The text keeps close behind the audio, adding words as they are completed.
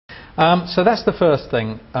So that's the first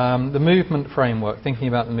thing, the movement framework, thinking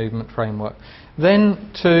about the movement framework. Then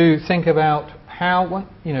to think about how,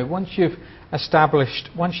 once you've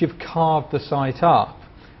carved the site up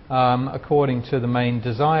according to the main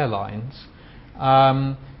desire lines,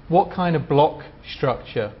 what kind of block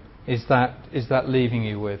structure is that leaving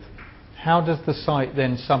you with? How does the site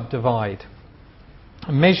then subdivide?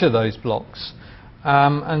 Measure those blocks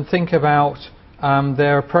and think about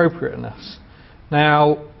their appropriateness.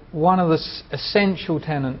 Now, one of the essential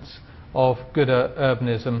tenets of good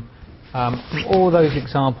urbanism, all those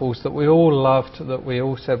examples that we all loved, that we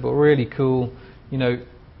all said were really cool, the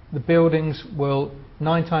buildings will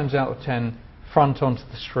 9 times out of 10 front onto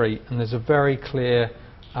the street, and there's a very clear,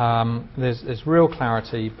 there's real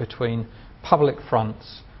clarity between public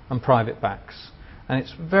fronts and private backs. And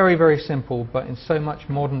it's very, very simple, but in so much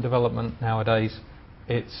modern development nowadays,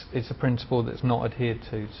 it's a principle that's not adhered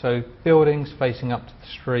to. So buildings facing up to the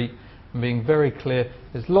street and being very clear.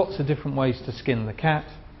 There's lots of different ways to skin the cat,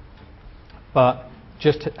 but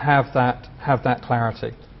just to have that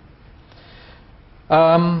clarity.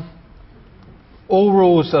 All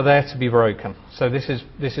rules are there to be broken. So this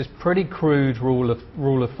is pretty crude rule of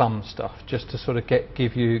thumb stuff, just to sort of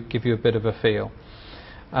give you a bit of a feel.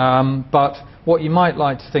 But what you might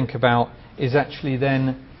like to think about is actually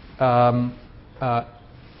then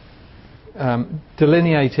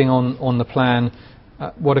delineating on the plan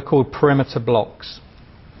what are called perimeter blocks.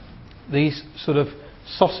 These sort of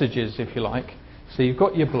sausages, if you like. So you've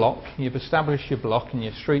got your block, you've established your block, and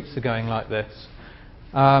your streets are going like this.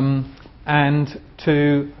 And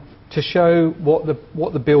to show what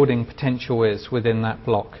the building potential is within that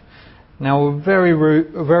block. Now, a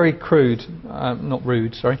very crude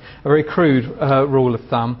rule of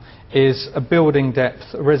thumb is a building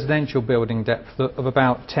depth, a residential building depth of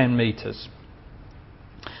about 10 metres,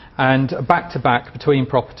 and a back-to-back between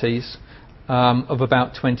properties of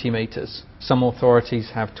about 20 metres. Some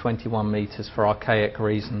authorities have 21 metres for archaic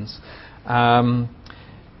reasons,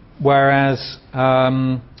 whereas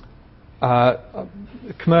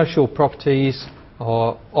commercial properties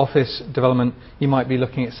or office development, you might be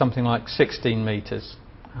looking at something like 16 metres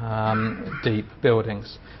deep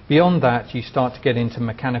buildings. Beyond that, you start to get into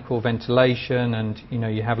mechanical ventilation, and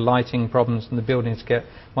you have lighting problems, and the buildings get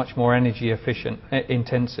much more energy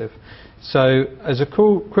intensive. So, as a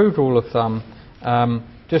crude rule of thumb,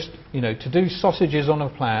 just to do sausages on a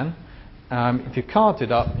plan, if you carved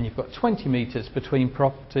it up and you've got 20 metres between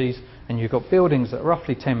properties and you've got buildings that are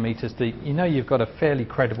roughly 10 metres deep, you've got a fairly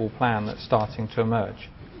credible plan that's starting to emerge.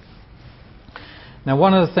 Now,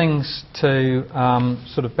 one of the things to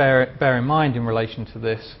sort of bear in mind in relation to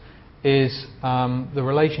this is the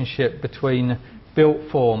relationship between built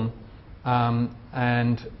form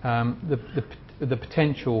and the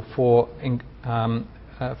potential for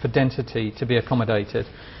density to be accommodated.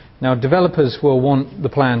 Now, developers will want the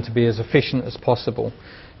plan to be as efficient as possible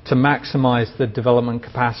to maximise the development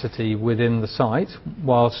capacity within the site,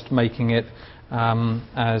 whilst making it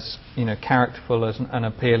as characterful and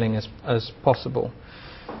appealing as possible.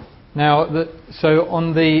 Now, so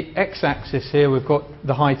on the x-axis here, we've got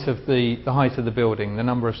the height of the building, the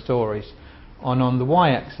number of stories, and on the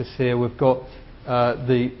y-axis here, we've got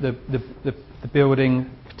the building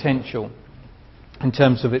potential in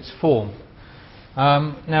terms of its form.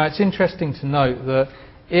 Now, it's interesting to note that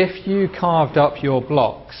if you carved up your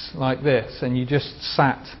blocks like this and you just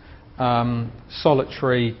sat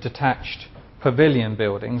solitary detached pavilion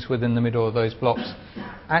buildings within the middle of those blocks,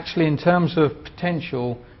 actually in terms of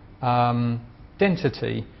potential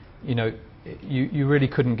density, you really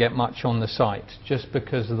couldn't get much on the site, just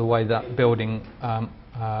because of the way that building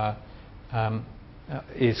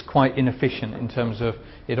is quite inefficient in terms of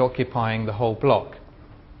it occupying the whole block.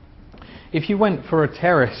 If you went for a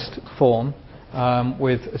terraced form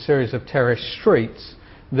with a series of terraced streets,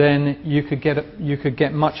 then you could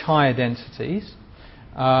get much higher densities.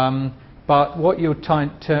 But what you'll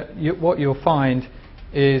find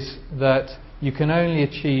is that you can only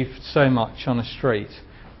achieve so much on a street,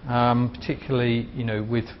 particularly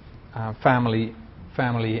with family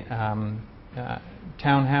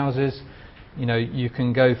townhouses. You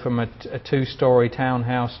can go from a 2-storey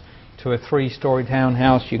townhouse to a 3-storey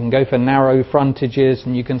townhouse. You can go for narrow frontages,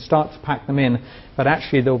 and you can start to pack them in, but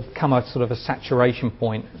actually there'll come a sort of a saturation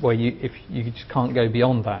point where you just can't go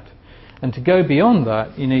beyond that. And to go beyond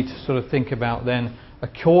that, you need to sort of think about then a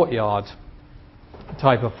courtyard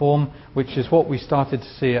type of form, which is what we started to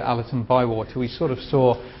see at Allerton Bywater. We sort of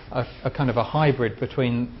saw a kind of a hybrid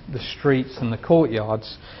between the streets and the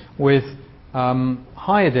courtyards, with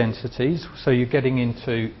higher densities. So you're getting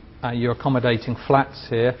into you're accommodating flats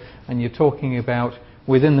here, and you're talking about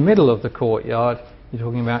within the middle of the courtyard, you're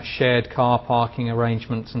talking about shared car parking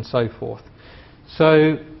arrangements and so forth.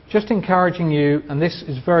 So just encouraging you, and this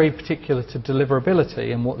is very particular to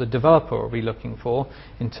deliverability and what the developer will be looking for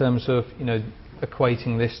in terms of, you know,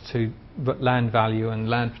 equating this to land value and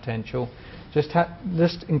land potential. Just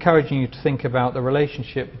encouraging you to think about the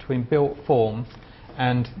relationship between built form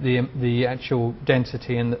and the actual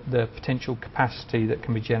density and the potential capacity that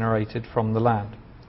can be generated from the land.